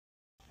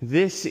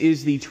This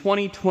is the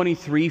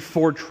 2023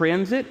 Ford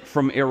Transit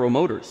from Aero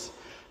Motors.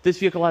 This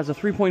vehicle has a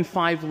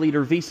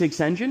 3.5-liter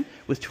V6 engine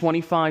with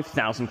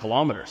 25,000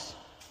 kilometers.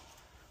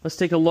 Let's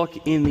take a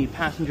look in the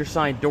passenger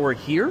side door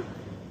here.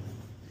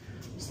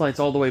 Slides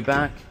all the way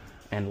back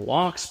and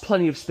locks.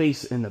 Plenty of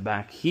space in the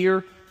back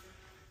here.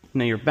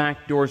 Now your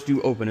back doors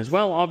do open as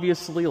well,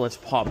 obviously. Let's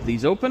pop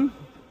these open.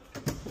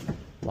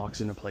 Locks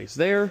into place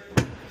there.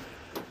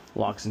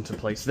 Locks into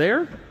place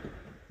there.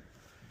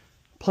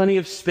 Plenty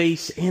of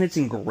space, and it's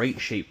in great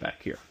shape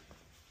back here.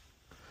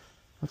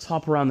 Let's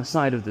hop around the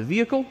side of the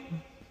vehicle.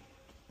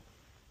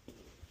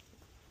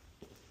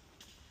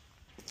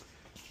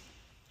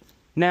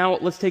 Now,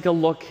 let's take a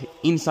look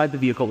inside the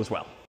vehicle as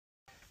well.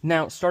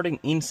 Now, starting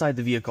inside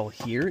the vehicle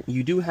here,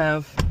 you do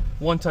have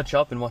one touch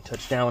up and one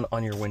touch down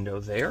on your window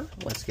there.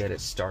 Let's get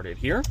it started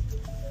here.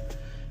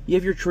 You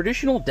have your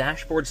traditional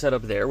dashboard set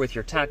up there with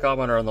your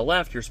tachometer on the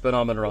left, your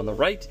speedometer on the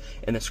right,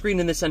 and the screen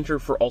in the center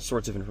for all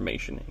sorts of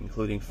information,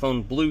 including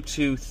phone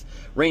Bluetooth,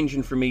 range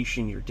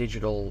information, your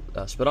digital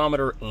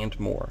speedometer, and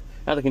more.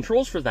 Now, the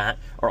controls for that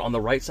are on the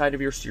right side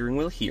of your steering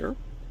wheel here,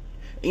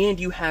 and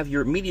you have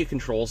your media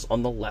controls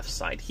on the left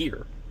side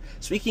here.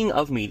 Speaking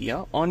of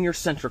media, on your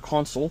center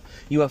console,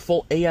 you have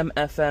full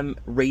AM/FM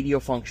radio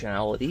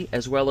functionality,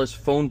 as well as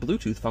phone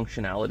Bluetooth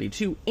functionality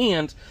too,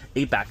 and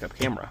a backup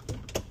camera.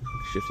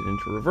 Shift it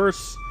into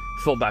reverse,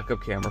 full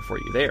backup camera for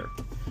you there.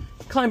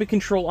 Climate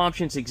control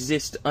options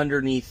exist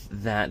underneath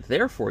that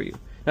there for you.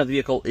 Now the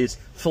vehicle is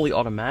fully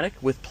automatic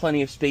with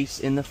plenty of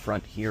space in the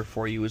front here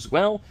for you as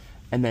well,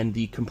 and then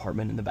the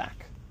compartment in the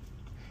back.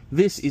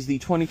 This is the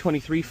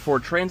 2023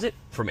 Ford Transit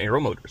from Aero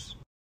Motors.